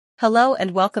Hello and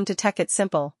welcome to Tech It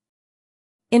Simple.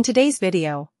 In today's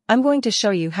video, I'm going to show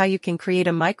you how you can create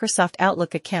a Microsoft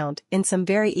Outlook account in some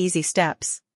very easy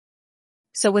steps.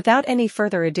 So without any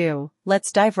further ado,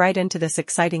 let's dive right into this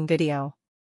exciting video.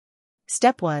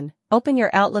 Step 1. Open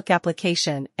your Outlook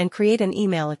application and create an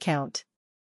email account.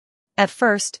 At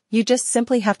first, you just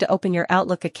simply have to open your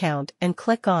Outlook account and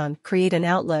click on Create an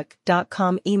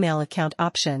Outlook.com email account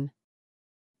option.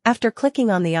 After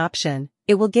clicking on the option,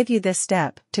 it will give you this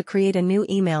step to create a new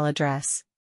email address.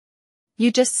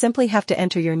 You just simply have to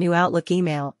enter your new Outlook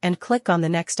email and click on the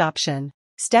next option.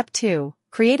 Step 2.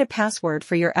 Create a password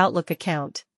for your Outlook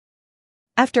account.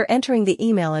 After entering the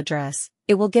email address,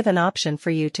 it will give an option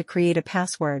for you to create a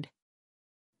password.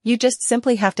 You just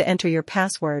simply have to enter your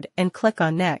password and click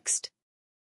on Next.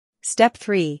 Step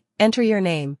 3. Enter your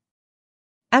name.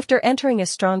 After entering a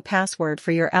strong password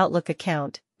for your Outlook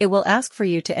account, it will ask for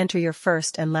you to enter your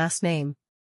first and last name.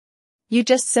 You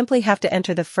just simply have to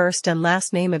enter the first and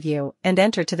last name of you and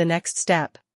enter to the next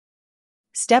step.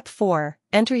 Step 4.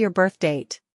 Enter your birth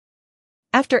date.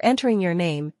 After entering your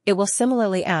name, it will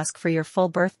similarly ask for your full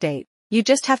birth date. You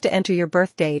just have to enter your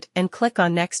birth date and click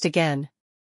on Next again.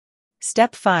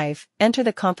 Step 5. Enter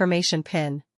the confirmation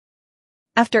PIN.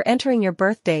 After entering your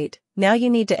birth date, now you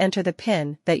need to enter the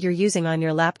PIN that you're using on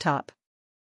your laptop.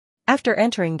 After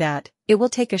entering that, it will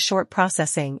take a short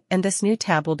processing and this new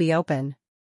tab will be open.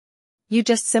 You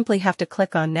just simply have to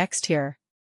click on Next here.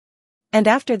 And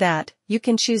after that, you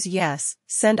can choose Yes,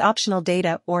 send optional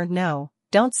data, or No,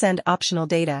 don't send optional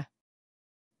data.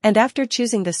 And after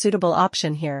choosing the suitable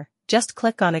option here, just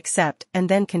click on Accept and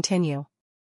then Continue.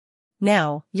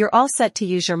 Now, you're all set to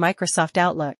use your Microsoft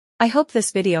Outlook. I hope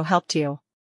this video helped you.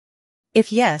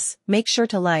 If yes, make sure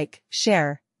to like,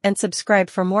 share, and subscribe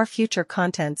for more future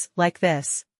contents like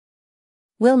this.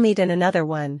 We'll meet in another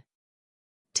one.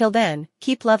 Till then,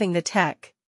 keep loving the tech.